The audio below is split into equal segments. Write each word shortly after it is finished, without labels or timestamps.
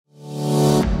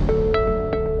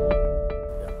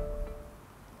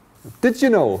Did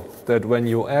you know that when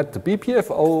you add the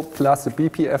BPFO plus the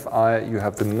BPFI, you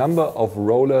have the number of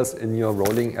rollers in your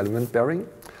rolling element bearing?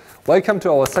 Welcome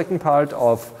to our second part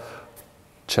of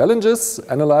challenges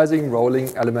analyzing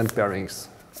rolling element bearings.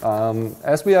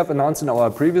 As we have announced in our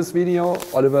previous video,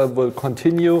 Oliver will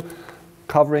continue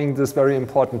covering this very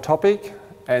important topic.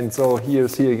 And so here you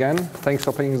see again, thanks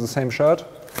for picking the same shirt.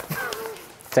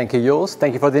 Thank you, Jos.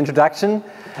 Thank you for the introduction.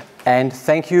 And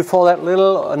thank you for that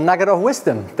little nugget of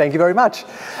wisdom. Thank you very much.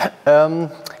 In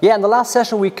the last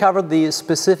session we covered the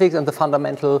specifics and the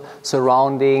fundamental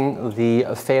surrounding the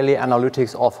failure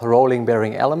analytics of rolling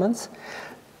bearing elements.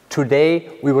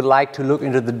 Today we would like to look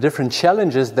into the different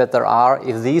challenges that there are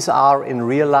if these are in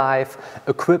real life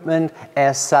equipment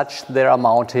as such they are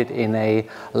mounted in a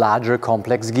larger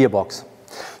complex gearbox.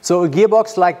 So a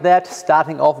gearbox like that,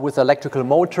 starting off with electrical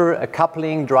motor, a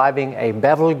coupling, driving a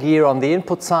bevel gear on the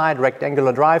input side,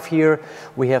 rectangular drive here.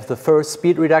 We have the first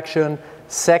speed reduction,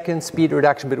 second speed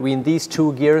reduction between these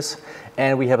two gears,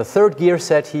 and we have a third gear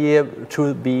set here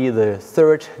to be the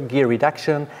third gear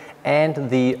reduction, and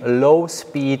the low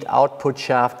speed output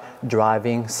shaft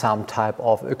driving some type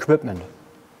of equipment.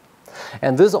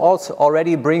 And this also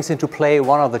already brings into play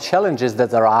one of the challenges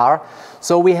that there are.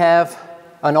 So we have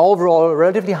an overall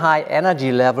relatively high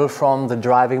energy level from the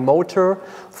driving motor,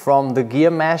 from the gear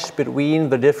mesh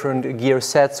between the different gear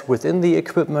sets within the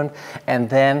equipment, and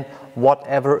then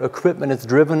whatever equipment is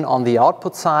driven on the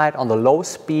output side, on the low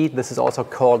speed. This is also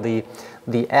called the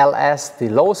LS, the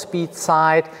low speed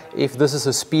side, if this is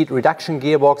a speed reduction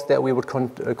gearbox that we would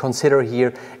consider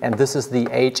here, and this is the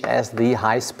HS, the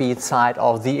high speed side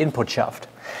of the input shaft.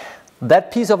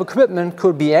 That piece of equipment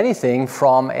could be anything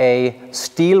from a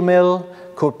steel mill,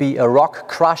 could be a rock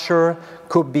crusher,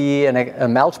 could be a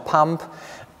melt pump,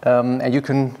 and you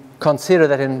can consider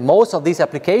that in most of these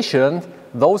applications,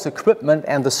 those equipment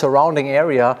and the surrounding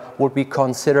area would be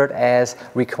considered as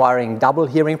requiring double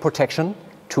hearing protection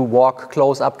to walk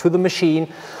close up to the machine.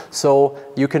 So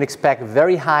you can expect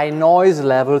very high noise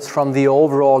levels from the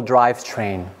overall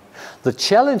drivetrain. The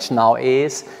challenge now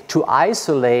is to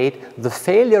isolate the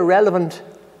failure relevant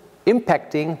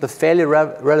impacting the failure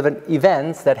relevant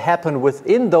events that happen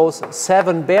within those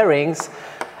 7 bearings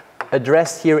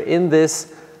addressed here in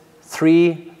this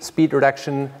 3 speed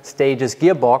reduction stages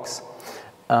gearbox.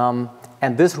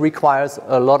 And this requires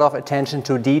a lot of attention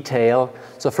to detail.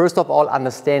 So first of all,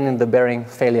 understanding the bearing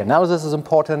failure analysis is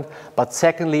important, but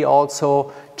secondly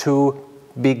also to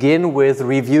begin with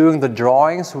reviewing the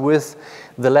drawings with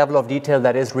the level of detail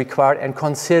that is required and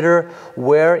consider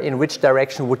where, in which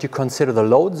direction would you consider the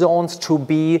load zones to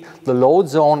be. The load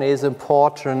zone is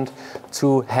important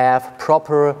to have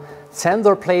proper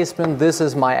sensor placement. This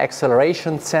is my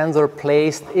acceleration sensor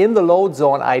placed in the load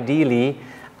zone ideally.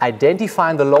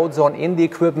 Identifying the load zone in the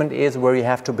equipment is where you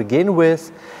have to begin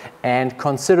with, and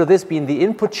consider this being the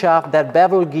input shaft. That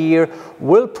bevel gear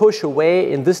will push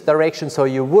away in this direction, so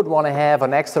you would want to have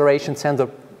an acceleration sensor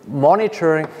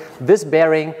monitoring this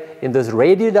bearing in this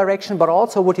radial direction, but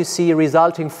also what you see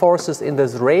resulting forces in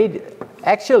this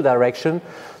axial direction.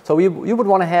 So you would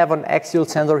want to have an axial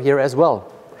sensor here as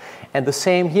well. And the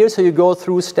same here, so you go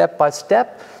through step by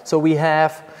step. So we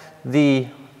have the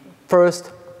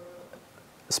first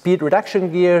speed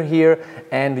reduction gear here,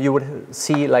 and you would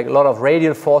see like a lot of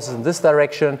radial forces in this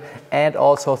direction and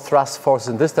also thrust forces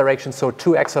in this direction. So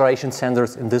 2 acceleration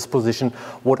sensors in this position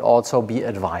would also be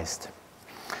advised.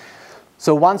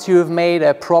 So once you've made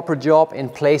a proper job in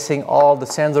placing all the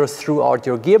sensors throughout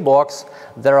your gearbox,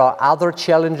 there are other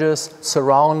challenges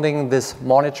surrounding this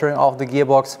monitoring of the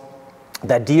gearbox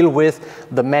that deal with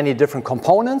the many different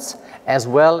components, as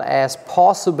well as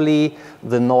possibly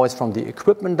the noise from the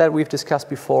equipment that we've discussed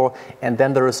before. And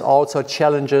then there is also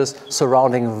challenges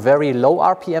surrounding very low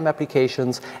RPM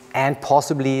applications and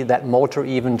possibly that motor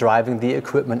even driving the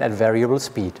equipment at variable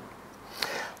speed.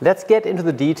 Let's get into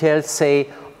the details,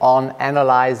 say, on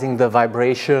analyzing the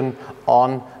vibration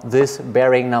on this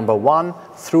bearing number 1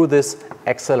 through this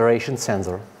acceleration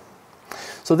sensor.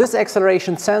 So this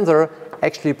acceleration sensor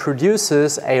actually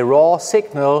produces a raw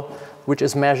signal which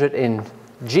is measured in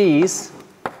G's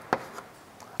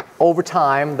over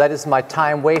time. That is my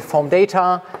time waveform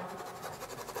data,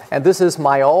 and this is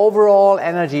my overall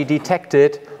energy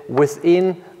detected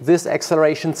within this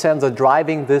acceleration sensor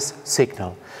driving this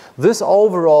signal. This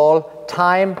overall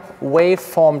time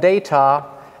waveform data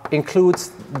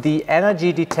includes the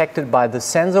energy detected by the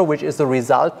sensor, which is the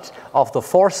result of the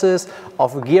forces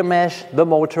of a gear mesh, the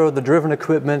motor, the driven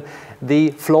equipment,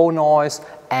 the flow noise,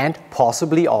 and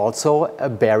possibly also a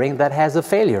bearing that has a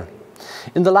failure.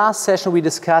 In the last session, we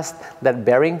discussed that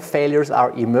bearing failures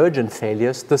are emergent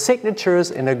failures. The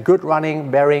signatures in a good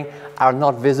running bearing are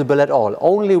not visible at all.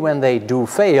 Only when they do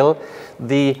fail,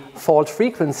 the fault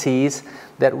frequencies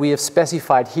that we have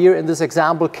specified here in this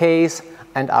example case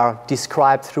and are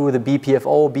described through the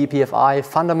BPFO, BPFI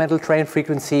fundamental train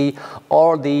frequency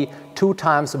or the 2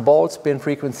 times ball spin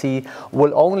frequency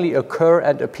will only occur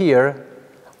and appear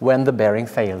when the bearing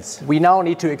fails. We now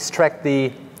need to extract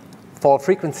the fault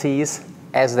frequencies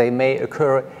as they may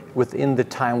occur within the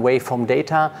time waveform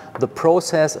data. The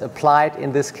process applied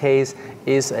in this case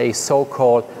is a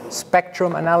so-called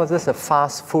spectrum analysis, a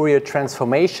fast Fourier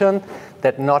transformation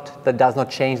that does not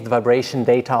change the vibration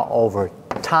data over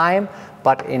time,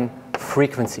 but in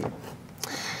frequency.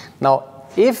 Now,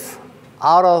 if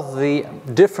out of the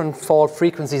different fault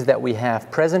frequencies that we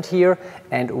have present here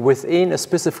and within a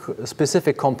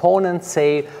specific component,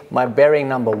 say my bearing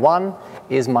number 1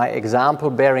 is my example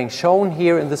bearing shown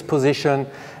here in this position,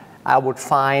 I would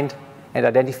find and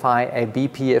identify a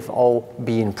BPFO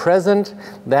being present.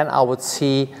 Then I would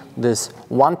see this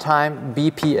one-time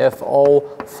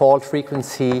BPFO fault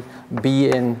frequency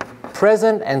being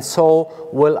present, and so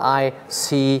will I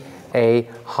see a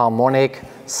harmonic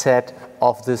set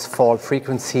of this fault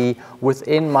frequency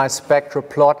within my spectral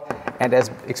plot. And as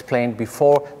explained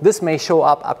before, this may show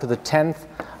up to the 10th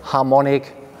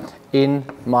harmonic in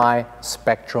my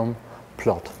spectrum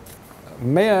plot.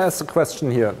 May I ask a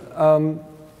question here?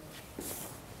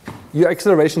 Your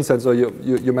acceleration sensor,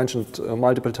 you mentioned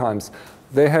multiple times,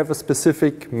 they have a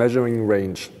specific measuring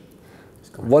range.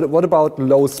 What about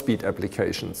low speed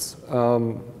applications?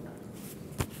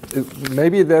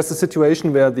 Maybe there's a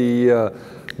situation where the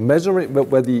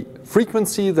where the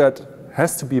frequency that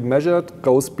has to be measured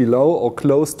goes below or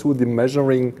close to the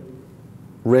measuring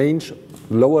range,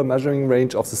 lower measuring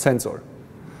range of the sensor.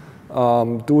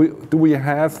 Do we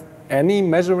have any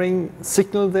measuring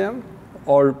signal there,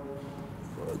 or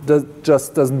that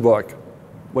just doesn't work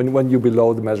when you're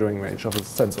below the measuring range of the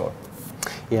sensor?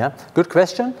 Yeah, good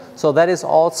question. So that is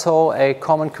also a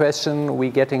common question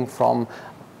we're getting from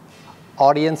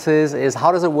audiences, is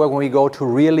how does it work when we go to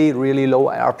really, really low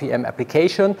RPM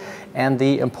application? And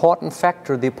the important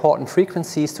factor, the important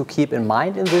frequencies to keep in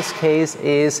mind in this case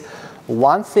is,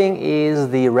 one thing is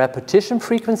the repetition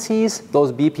frequencies,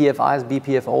 those BPFIs,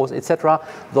 BPFOs, etc.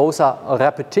 Those are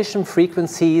repetition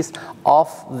frequencies of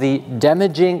the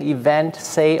damaging event,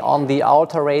 say on the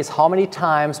alter race. How many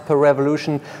times per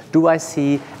revolution do I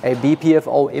see a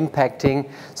BPFO impacting?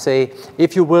 Say,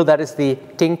 if you will, that is the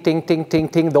ting, ting, ting, ting,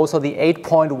 ting. Those are the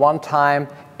 8.1 time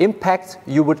impacts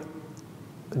you would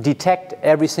detect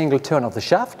every single turn of the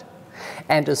shaft.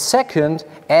 And a second,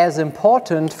 as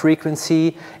important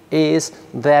frequency is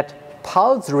that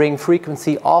pulse ring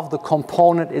frequency of the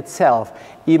component itself.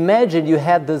 Imagine you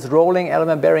had this rolling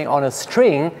element bearing on a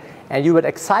string and you would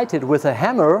excite it with a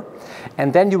hammer,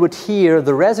 and then you would hear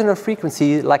the resonant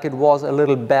frequency like it was a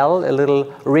little bell, a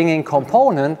little ringing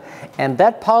component, and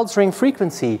that pulse ring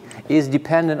frequency is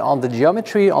dependent on the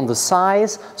geometry, on the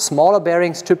size. Smaller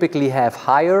bearings typically have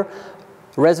higher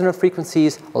resonant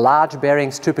frequencies, large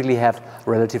bearings typically have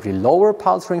relatively lower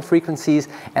pulse ring frequencies,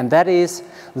 and that is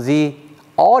the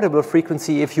audible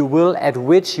frequency, if you will, at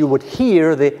which you would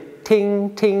hear the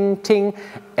ting, ting, ting,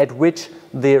 at which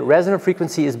the resonant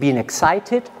frequency is being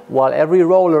excited while every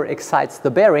roller excites the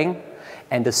bearing.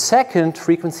 And the second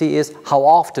frequency is how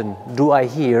often do I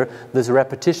hear this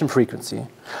repetition frequency.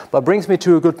 But brings me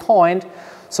to a good point.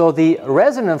 So the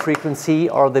resonant frequency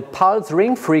or the pulse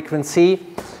ring frequency,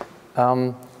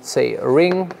 say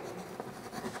ring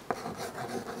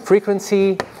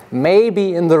frequency may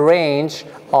be in the range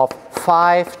of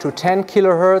 5 to 10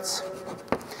 kilohertz,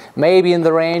 maybe in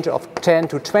the range of 10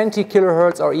 to 20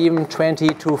 kilohertz, or even 20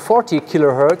 to 40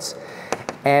 kilohertz.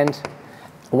 And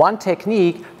one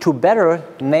technique to better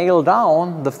nail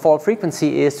down the fault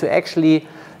frequency is to actually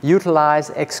utilize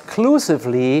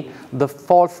exclusively the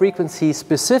fault frequency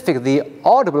specific, the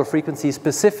audible frequency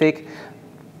specific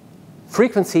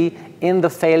frequency in the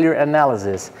failure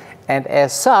analysis. And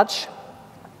as such,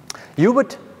 you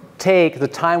would take the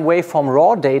time waveform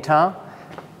raw data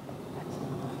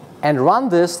and run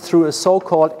this through a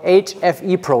so-called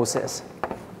HFE process.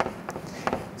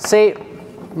 Say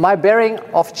my bearing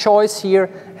of choice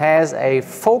here has a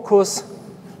focus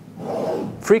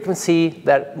frequency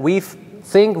that we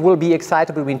think will be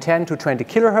excited between 10 to 20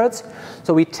 kilohertz.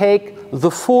 So we take the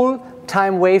full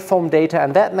time waveform data,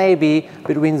 and that may be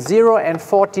between 0 and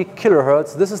 40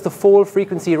 kilohertz. This is the full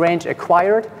frequency range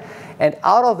acquired. And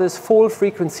out of this full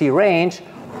frequency range,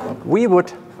 we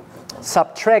would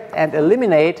subtract and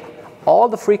eliminate all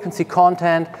the frequency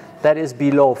content that is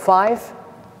below 5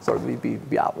 so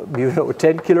below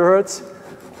 10 kilohertz.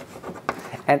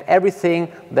 And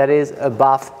everything that is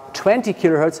above 20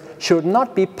 kilohertz should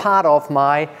not be part of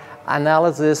my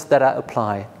analysis that I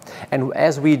apply. And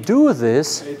as we do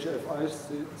this, HFI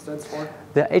stands for?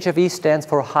 The HFE stands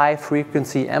for high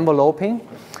frequency enveloping.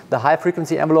 The high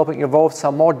frequency enveloping involves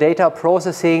some more data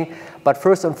processing, but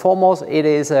first and foremost, it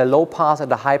is a low pass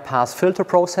and a high pass filter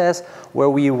process where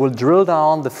we will drill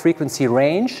down the frequency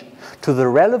range to the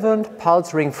relevant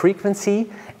pulse ring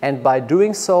frequency, and by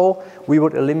doing so, we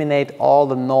would eliminate all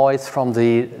the noise from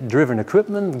the driven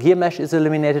equipment. Gear mesh is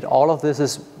eliminated. All of this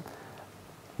is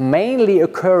mainly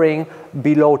occurring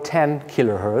below 10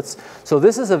 kilohertz. So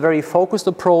this is a very focused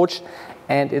approach,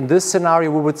 and in this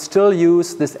scenario, we would still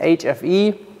use this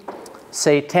HFE,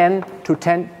 say 10 to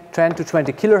 20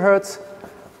 kilohertz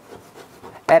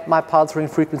at my pulse ring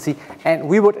frequency, and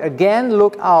we would again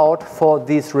look out for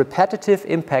this repetitive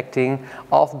impacting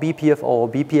of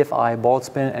BPFO, BPFI, ball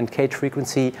spin, and cage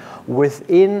frequency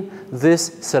within this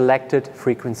selected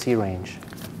frequency range.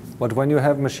 But when you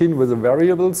have a machine with a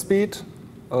variable speed,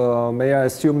 may I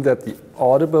assume that the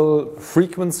audible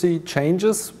frequency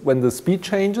changes when the speed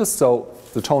changes, so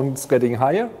the tone is getting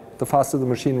higher the faster the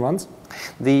machine runs?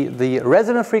 The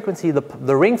resonant frequency,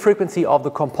 the ring frequency of the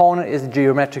component is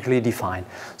geometrically defined.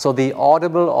 So the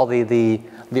audible or the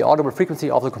audible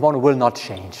frequency of the component will not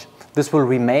change. This will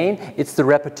remain. It's the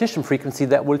repetition frequency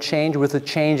that will change with the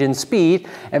change in speed.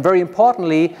 And very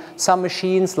importantly, some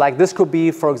machines, like this could be,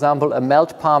 for example, a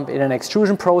melt pump in an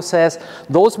extrusion process,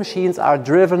 those machines are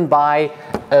driven by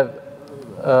a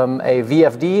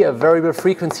VFD, a variable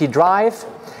frequency drive.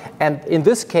 And in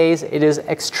this case, it is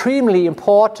extremely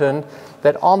important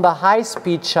that on the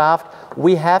high-speed shaft,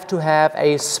 we have to have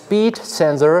a speed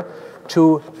sensor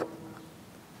to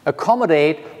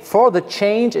accommodate for the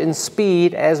change in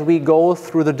speed as we go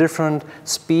through the different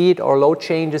speed or load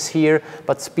changes here.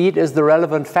 But speed is the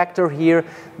relevant factor here.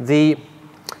 The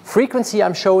frequency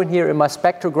I'm showing here in my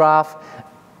spectrograph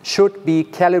should be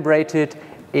calibrated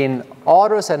in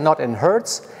orders and not in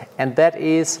hertz. And that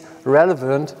is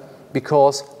relevant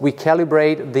because we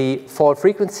calibrate the fault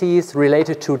frequencies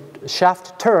related to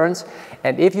shaft turns.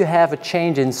 And if you have a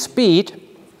change in speed,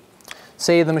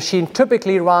 say the machine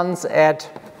typically runs at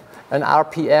an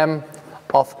RPM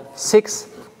of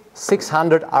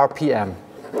 600 RPM.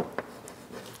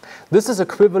 This is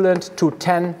equivalent to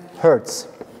 10 hertz.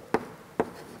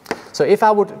 So if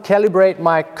I would calibrate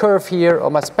my curve here or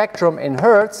my spectrum in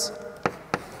hertz,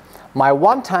 my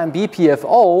one-time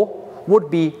BPFO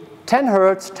would be 10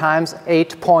 hertz times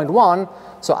 8.1,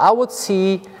 so I would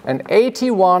see an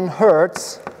 81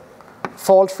 hertz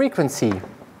fault frequency.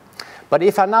 But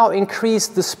if I now increase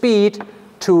the speed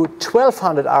to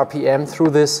 1200 RPM through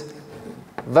this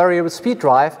variable speed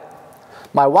drive,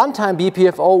 my one-time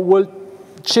BPFO will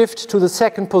shift to the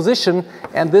second position,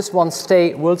 and this one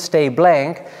will stay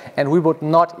blank, and we would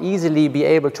not easily be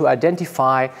able to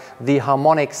identify the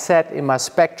harmonic set in my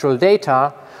spectral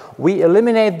data. We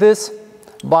eliminate this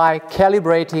by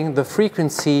calibrating the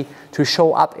frequency to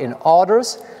show up in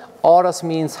orders. Orders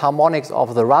means harmonics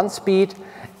of the run speed,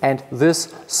 and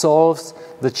this solves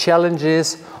the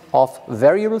challenges of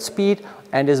variable speed,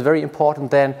 and is very important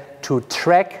then to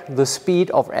track the speed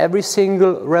of every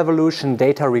single revolution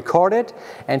data recorded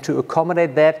and to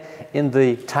accommodate that in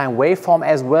the time waveform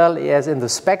as well as in the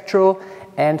spectral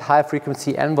and high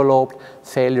frequency enveloped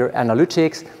failure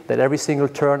analytics, that every single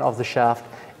turn of the shaft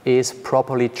is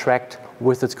properly tracked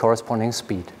with its corresponding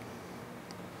speed.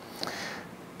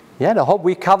 Yeah, I hope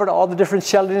we covered all the different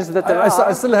challenges that there are.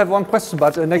 I still have one question,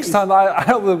 but next time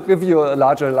I will give you a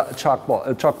larger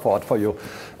chalkboard for you.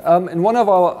 In one of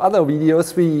our other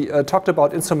videos, we talked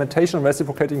about instrumentation and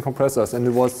reciprocating compressors,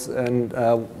 and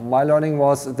my learning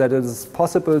was that it is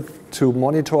possible to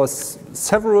monitor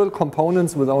several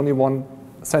components with only one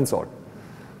sensor.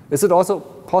 Is it also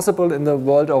possible in the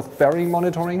world of bearing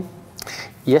monitoring?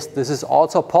 Yes, this is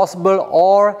also possible,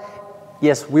 or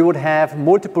yes, we would have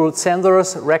multiple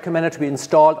sensors recommended to be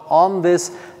installed on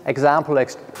this example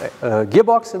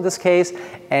gearbox in this case,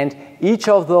 and each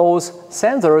of those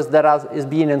sensors that is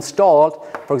being installed,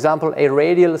 for example, a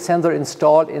radial sensor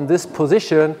installed in this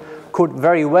position could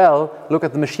very well look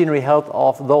at the machinery health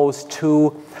of those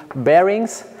two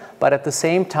bearings, but at the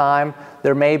same time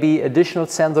there may be additional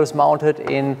sensors mounted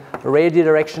in radial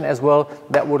direction as well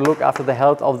that would look after the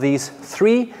health of these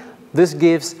three. This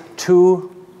gives two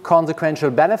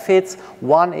consequential benefits.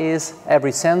 One is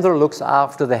every sensor looks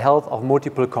after the health of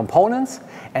multiple components,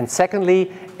 and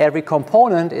secondly, every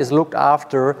component is looked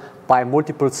after by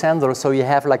multiple sensors, so you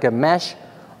have like a mesh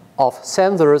of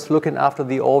sensors looking after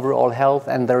the overall health,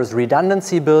 and there is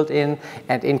redundancy built in,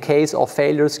 and in case of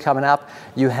failures coming up,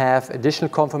 you have additional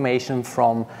confirmation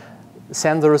from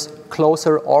sensors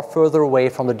closer or further away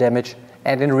from the damage.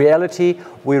 And in reality,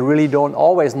 we really don't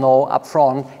always know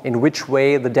upfront in which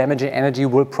way the damaging energy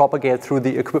will propagate through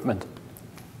the equipment.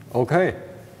 Okay,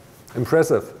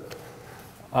 impressive.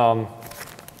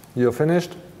 You're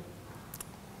finished?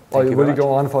 Or will you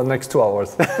go on for the next 2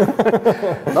 hours?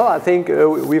 No, I think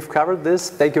we've covered this.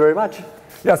 Thank you very much.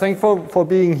 Yeah, thank you for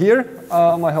being here.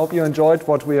 I hope you enjoyed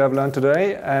what we have learned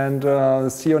today, and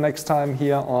see you next time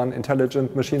here on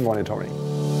Intelligent Machine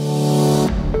Monitoring.